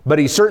 but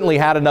he certainly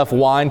had enough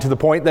wine to the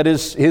point that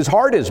his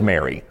heart is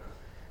merry.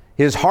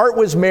 His heart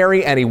was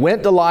merry, and he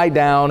went to lie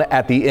down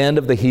at the end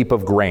of the heap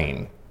of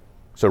grain.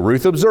 So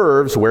Ruth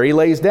observes where he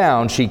lays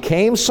down. She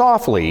came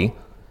softly,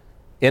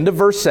 into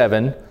verse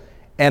 7,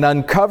 and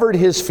uncovered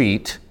his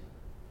feet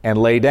and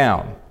lay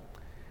down.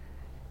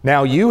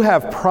 Now you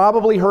have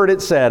probably heard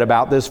it said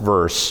about this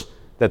verse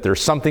that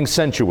there's something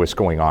sensuous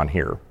going on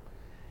here.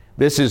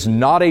 This is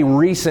not a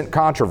recent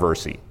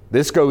controversy.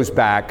 This goes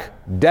back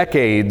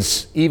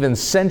decades, even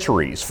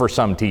centuries for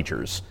some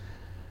teachers,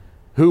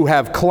 who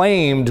have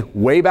claimed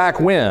way back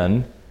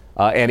when,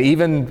 and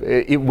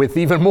even with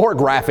even more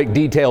graphic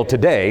detail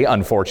today,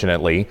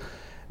 unfortunately,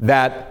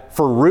 that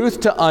for Ruth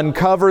to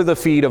uncover the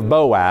feet of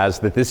Boaz,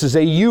 that this is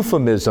a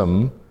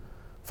euphemism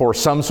for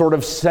some sort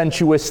of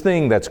sensuous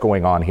thing that's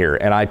going on here.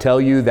 And I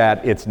tell you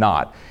that it's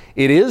not.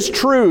 It is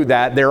true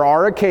that there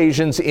are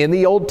occasions in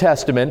the Old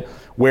Testament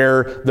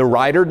where the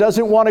writer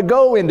doesn't want to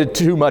go into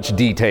too much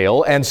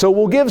detail, and so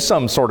we'll give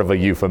some sort of a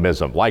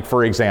euphemism. Like,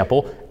 for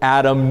example,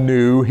 Adam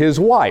knew his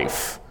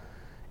wife,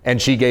 and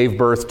she gave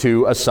birth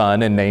to a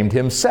son and named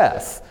him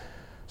Seth.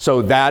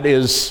 So that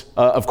is,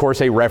 of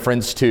course, a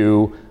reference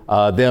to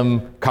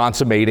them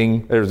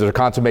consummating. There's a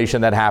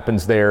consummation that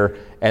happens there,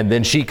 and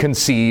then she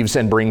conceives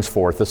and brings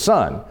forth a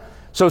son.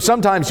 So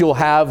sometimes you'll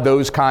have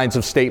those kinds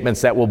of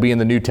statements that will be in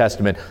the New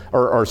Testament,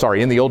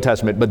 in the Old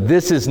Testament, but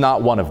this is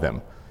not one of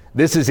them.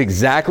 This is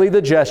exactly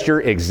the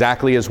gesture,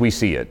 exactly as we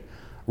see it.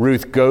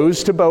 Ruth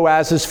goes to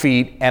Boaz's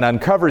feet and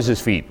uncovers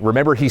his feet.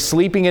 Remember, he's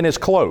sleeping in his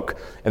cloak,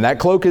 and that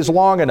cloak is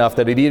long enough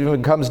that it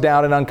even comes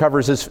down and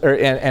uncovers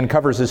and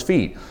covers his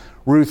feet.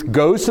 Ruth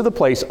goes to the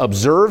place,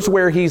 observes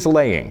where he's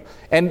laying,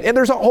 and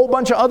there's a whole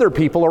bunch of other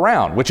people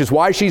around, which is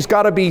why she's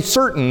got to be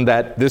certain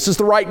that this is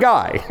the right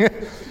guy.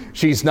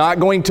 She's not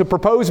going to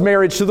propose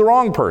marriage to the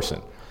wrong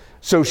person.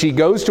 So she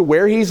goes to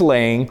where he's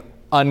laying,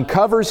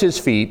 uncovers his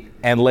feet,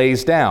 and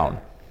lays down.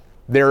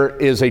 There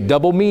is a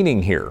double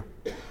meaning here.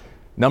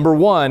 Number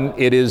one,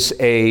 it is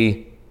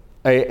a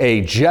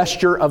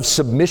gesture of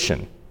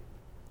submission.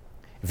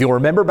 If you'll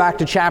remember back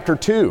to chapter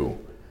 2,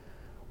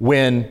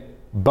 when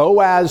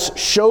Boaz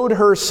showed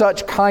her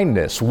such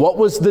kindness, what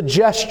was the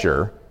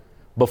gesture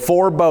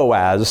before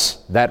Boaz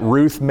that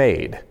Ruth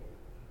made?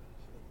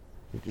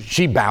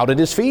 She bowed at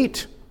his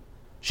feet.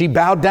 She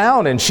bowed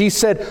down and she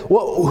said,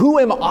 "Well, who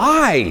am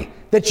I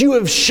that you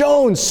have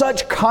shown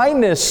such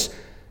kindness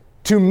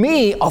to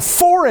me, a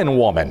foreign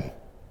woman?"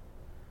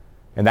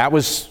 And that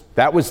was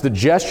the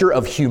gesture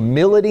of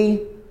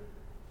humility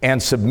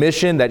and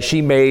submission that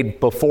she made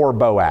before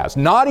Boaz,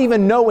 not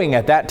even knowing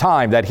at that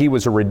time that he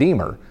was a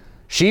redeemer.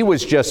 She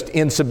was just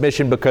in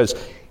submission because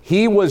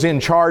he was in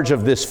charge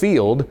of this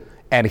field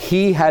and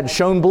he had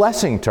shown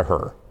blessing to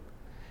her.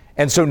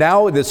 And so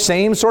now the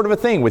same sort of a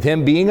thing with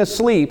him being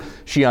asleep,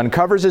 she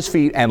uncovers his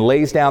feet and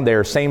lays down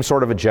there, same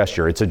sort of a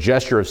gesture. It's a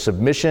gesture of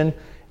submission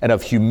and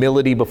of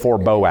humility before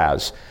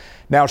Boaz.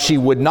 Now she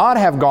would not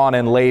have gone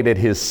and laid at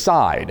his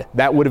side.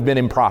 That would have been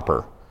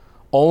improper.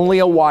 Only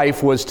a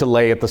wife was to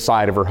lay at the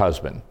side of her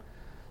husband.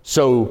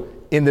 So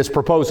in this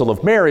proposal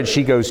of marriage,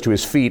 she goes to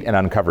his feet and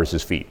uncovers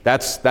his feet.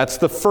 That's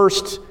the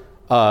first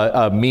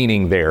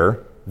meaning there,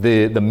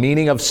 the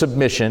meaning of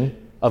submission,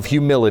 of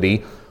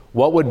humility.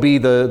 What would be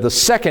the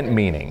second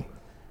meaning?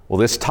 Well,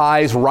 this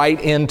ties right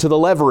into the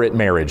levirate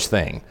marriage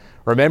thing.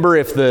 Remember,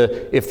 if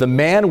the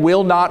man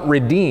will not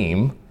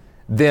redeem,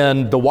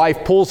 then the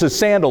wife pulls his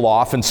sandal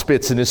off and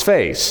spits in his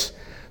face.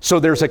 So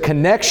there's a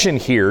connection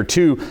here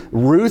to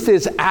Ruth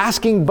is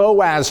asking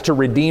Boaz to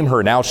redeem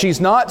her. Now,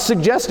 she's not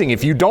suggesting,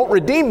 if you don't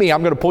redeem me,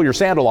 I'm going to pull your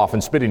sandal off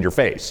and spit in your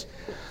face.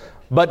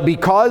 But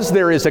because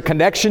there is a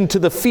connection to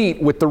the feet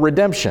with the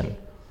redemption,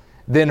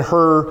 then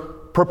her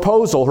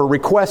proposal, her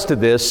request to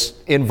this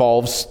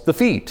involves the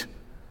feet.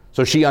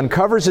 So she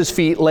uncovers his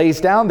feet,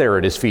 lays down there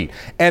at his feet.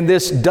 And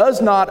this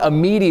does not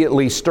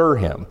immediately stir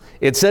him.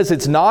 It says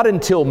it's not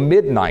until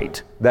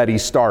midnight that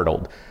he's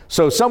startled.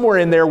 So somewhere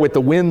in there with the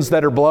winds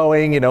that are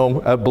blowing,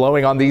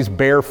 blowing on these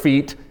bare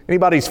feet.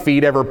 Anybody's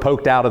feet ever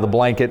poked out of the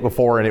blanket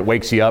before and it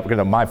wakes you up?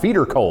 My feet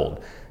are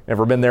cold.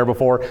 Ever been there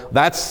before?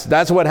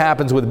 That's what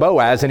happens with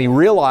Boaz, and he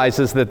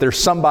realizes that there's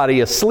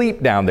somebody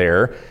asleep down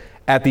there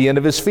at the end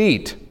of his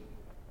feet.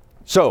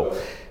 So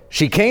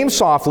she came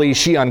softly,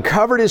 she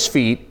uncovered his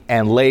feet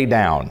and lay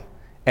down.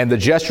 And the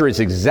gesture is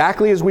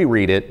exactly as we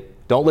read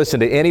it. Don't listen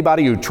to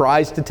anybody who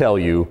tries to tell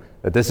you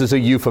that this is a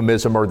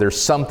euphemism or there's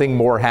something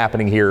more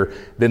happening here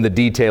than the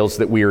details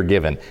that we are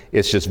given.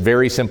 It's just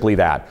very simply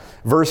that.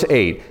 Verse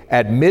 8,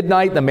 at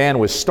midnight the man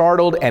was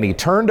startled and he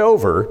turned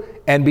over,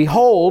 and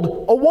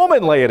behold, a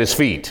woman lay at his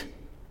feet.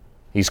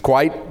 He's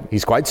quite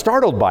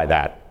startled by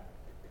that.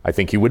 I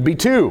think you would be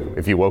too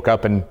if you woke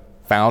up and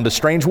found a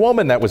strange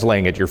woman that was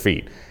laying at your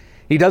feet.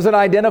 He doesn't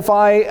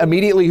identify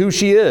immediately who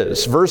she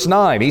is. Verse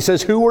 9, he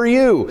says, "Who are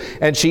you?"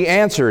 And she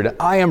answered,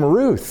 "I am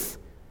Ruth,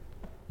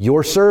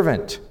 your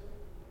servant.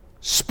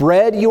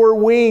 Spread your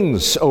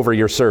wings over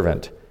your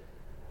servant,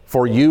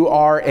 for you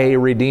are a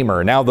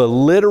redeemer." Now, the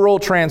literal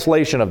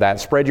translation of that,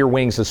 spread your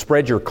wings, is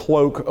spread your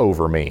cloak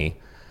over me.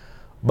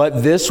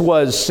 But this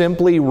was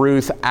simply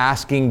Ruth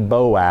asking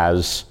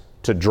Boaz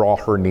to draw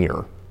her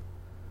near.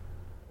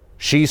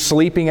 She's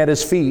sleeping at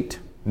his feet,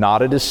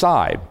 not at his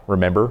side.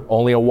 Remember,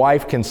 only a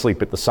wife can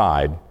sleep at the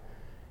side.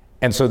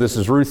 And so this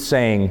is Ruth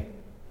saying,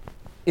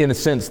 in a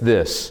sense,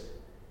 this: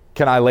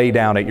 can I lay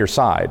down at your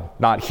side?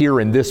 Not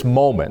here in this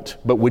moment,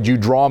 but would you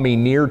draw me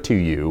near to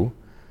you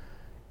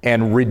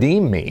and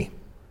redeem me,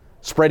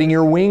 spreading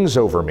your wings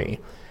over me?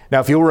 Now,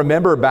 if you'll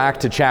remember back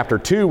to chapter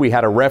 2, we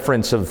had a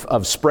reference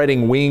of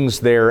spreading wings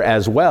there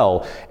as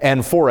well.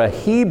 And for a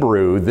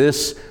Hebrew,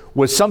 this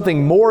was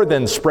something more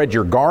than spread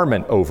your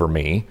garment over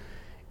me.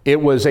 It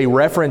was a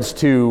reference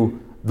to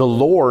the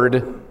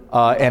Lord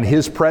and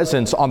His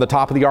presence on the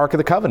top of the Ark of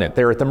the Covenant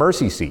there at the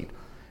mercy seat.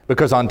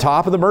 Because on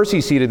top of the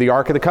mercy seat of the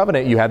Ark of the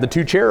Covenant, you had the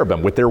two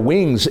cherubim with their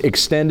wings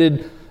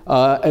extended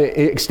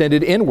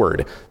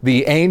inward.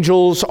 The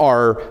angels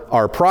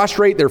are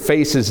prostrate, their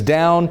faces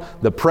down.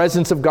 The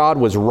presence of God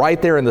was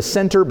right there in the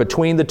center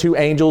between the two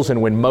angels.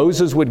 And when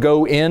Moses would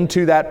go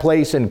into that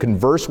place and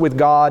converse with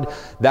God,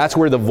 that's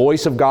where the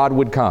voice of God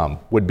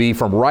would be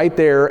from right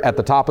there at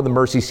the top of the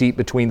mercy seat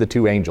between the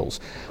two angels.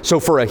 So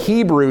for a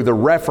Hebrew, the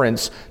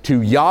reference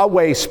to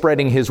Yahweh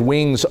spreading His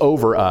wings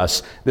over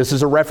us, this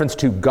is a reference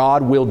to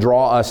God will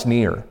draw us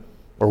near,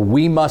 or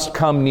we must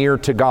come near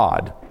to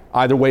God.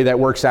 Either way that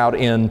works out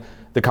in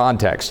the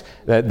context,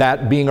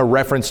 that being a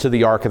reference to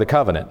the Ark of the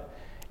Covenant.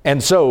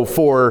 And so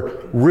for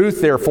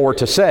Ruth, therefore,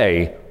 to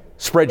say,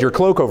 spread your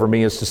cloak over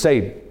me, is to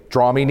say,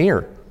 draw me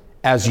near.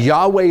 As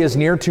Yahweh is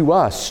near to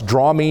us,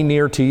 draw me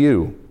near to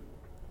you.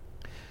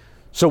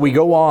 So we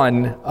go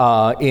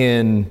on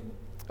in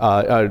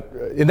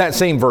that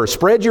same verse,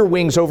 spread your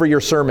wings over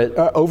your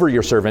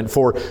servant,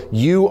 for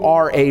you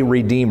are a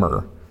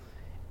redeemer.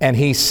 And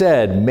he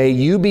said, may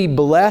you be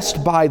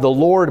blessed by the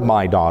Lord,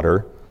 my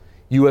daughter.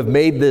 You have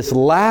made this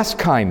last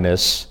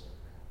kindness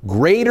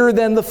greater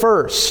than the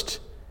first,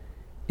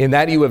 in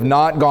that you have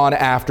not gone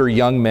after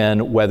young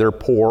men, whether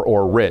poor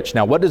or rich.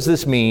 Now, what does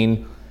this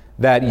mean,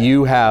 that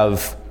you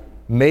have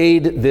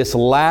made this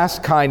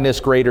last kindness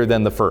greater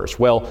than the first?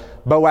 Well,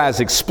 Boaz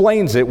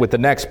explains it with the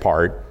next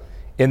part,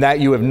 in that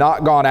you have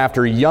not gone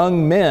after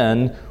young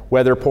men,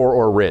 whether poor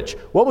or rich.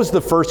 What was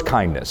the first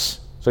kindness?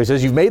 So he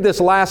says, you've made this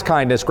last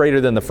kindness greater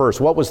than the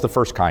first. What was the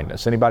first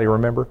kindness? Anybody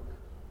remember?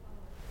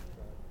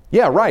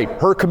 Yeah, right.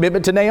 Her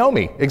commitment to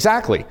Naomi.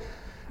 Exactly.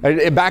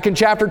 Back in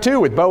chapter 2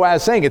 with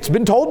Boaz saying, it's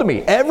been told to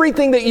me,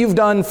 everything that you've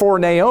done for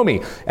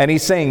Naomi. And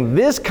he's saying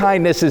this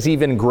kindness is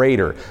even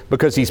greater,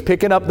 because he's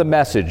picking up the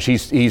message.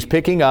 He's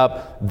picking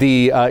up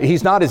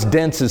he's not as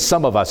dense as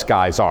some of us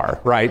guys are,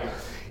 right?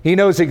 He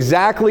knows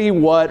exactly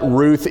what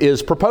Ruth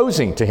is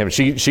proposing to him.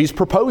 She's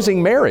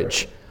proposing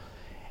marriage.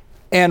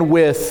 And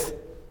with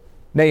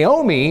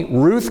Naomi,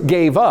 Ruth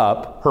gave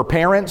up her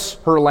parents,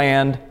 her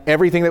land,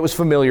 everything that was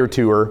familiar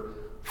to her,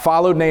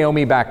 followed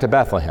Naomi back to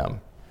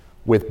Bethlehem.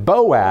 With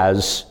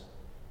Boaz,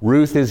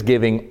 Ruth is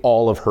giving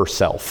all of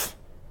herself.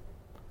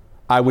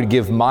 I would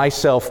give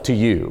myself to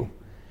you.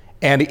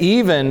 And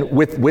even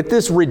with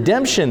this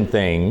redemption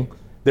thing,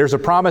 there's a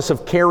promise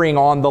of carrying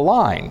on the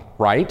line,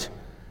 right?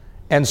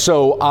 And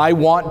so I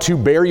want to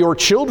bear your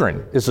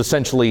children is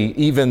essentially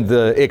even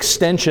the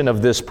extension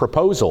of this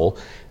proposal.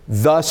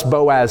 Thus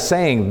Boaz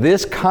saying,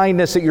 this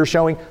kindness that you're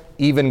showing,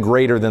 even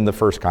greater than the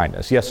first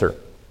kindness. Yes, sir?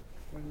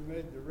 When you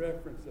made the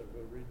reference of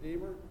a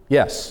redeemer?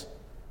 Yes.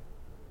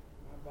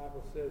 My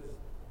Bible says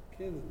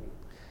kinsman.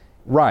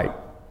 Right.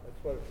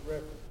 That's what it's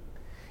referencing.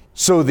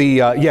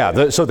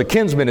 So so the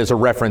kinsman is a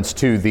reference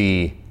to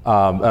the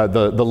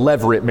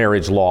levirate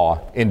marriage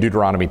law in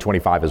Deuteronomy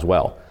 25 as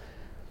well.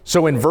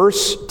 So in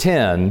verse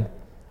 10,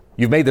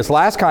 you've made this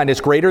last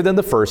kindness greater than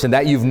the first, in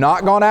that you've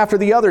not gone after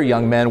the other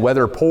young men,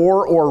 whether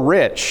poor or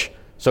rich.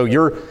 So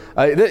you're,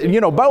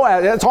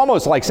 Boaz, it's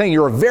almost like saying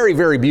you're a very,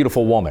 very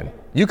beautiful woman.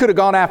 You could have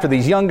gone after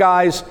these young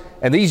guys,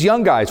 and these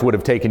young guys would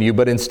have taken you,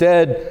 but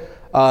instead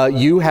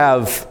you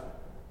have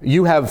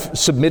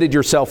submitted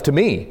yourself to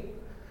me.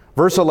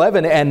 Verse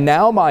 11, and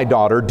now, my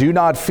daughter, do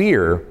not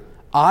fear.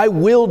 I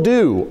will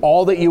do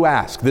all that you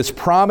ask. This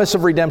promise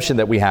of redemption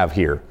that we have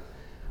here.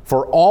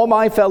 For all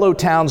my fellow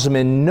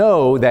townsmen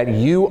know that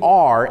you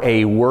are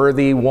a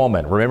worthy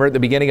woman. Remember at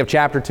the beginning of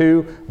chapter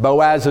 2,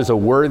 Boaz is a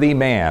worthy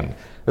man.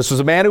 This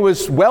was a man who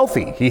was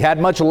wealthy. He had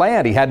much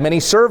land. He had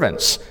many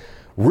servants.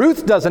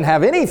 Ruth doesn't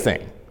have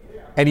anything.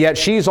 And yet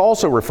she's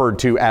also referred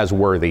to as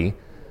worthy,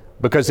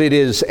 because it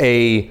is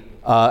a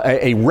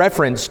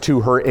reference to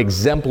her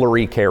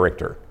exemplary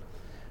character.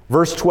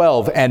 Verse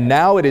 12, and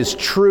now it is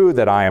true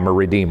that I am a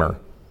redeemer.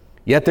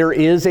 Yet there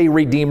is a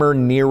redeemer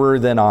nearer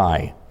than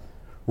I.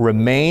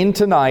 Remain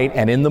tonight,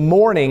 and in the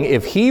morning,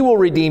 if he will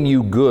redeem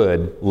you,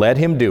 good, let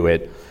him do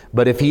it.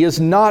 But if he is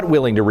not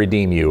willing to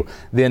redeem you,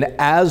 then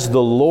as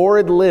the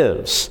Lord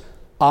lives,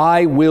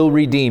 I will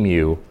redeem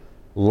you.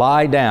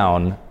 Lie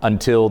down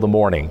until the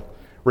morning.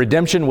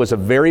 Redemption was a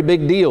very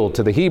big deal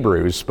to the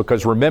Hebrews,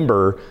 because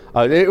remember,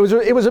 it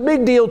was a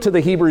big deal to the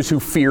Hebrews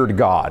who feared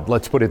God.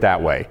 Let's put it that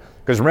way.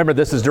 Because remember,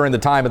 this is during the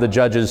time of the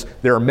judges.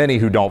 There are many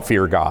who don't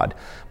fear God.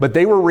 But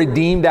they were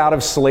redeemed out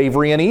of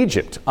slavery in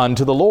Egypt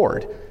unto the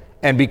Lord.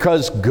 And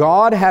because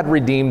God had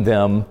redeemed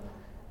them,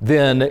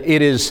 then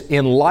it is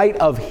in light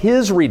of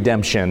his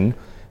redemption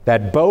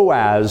that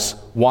Boaz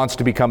wants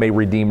to become a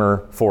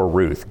redeemer for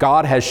Ruth.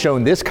 God has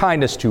shown this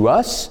kindness to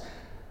us,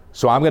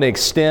 so I'm going to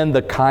extend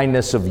the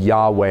kindness of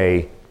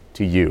Yahweh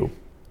to you.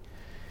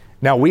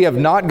 Now, we have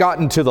not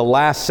gotten to the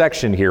last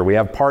section here. We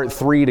have part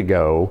 3 to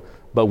go,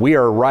 but we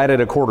are right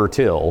at a quarter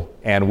till,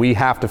 and we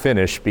have to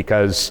finish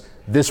because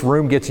this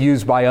room gets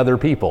used by other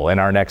people in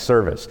our next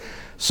service.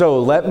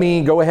 So let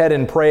me go ahead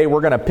and pray. We're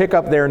going to pick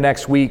up there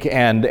next week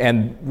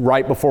and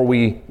right before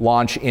we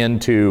launch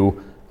into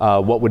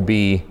what would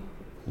be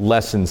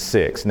lesson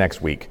 6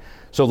 next week.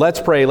 So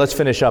let's pray, let's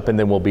finish up, and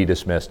then we'll be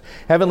dismissed.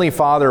 Heavenly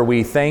Father,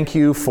 we thank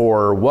you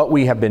for what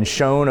we have been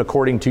shown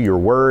according to your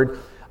word.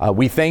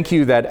 We thank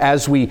you that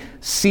as we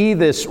see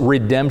this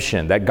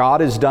redemption that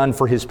God has done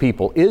for his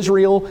people,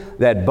 Israel,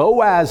 that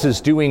Boaz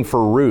is doing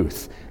for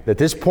Ruth, that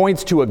this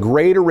points to a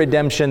greater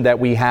redemption that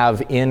we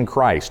have in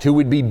Christ, who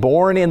would be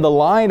born in the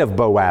line of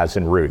Boaz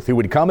and Ruth, who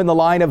would come in the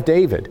line of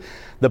David,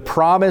 the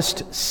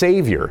promised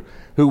Savior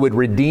who would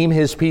redeem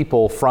his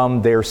people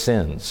from their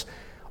sins.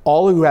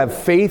 All who have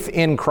faith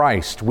in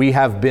Christ, we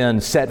have been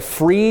set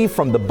free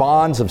from the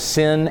bonds of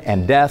sin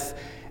and death,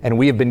 and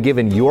we have been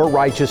given your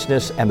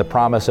righteousness and the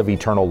promise of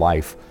eternal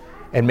life.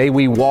 And may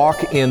we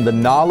walk in the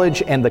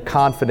knowledge and the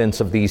confidence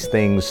of these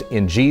things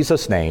in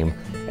Jesus' name.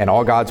 And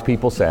all God's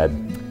people said,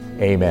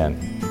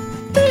 Amen.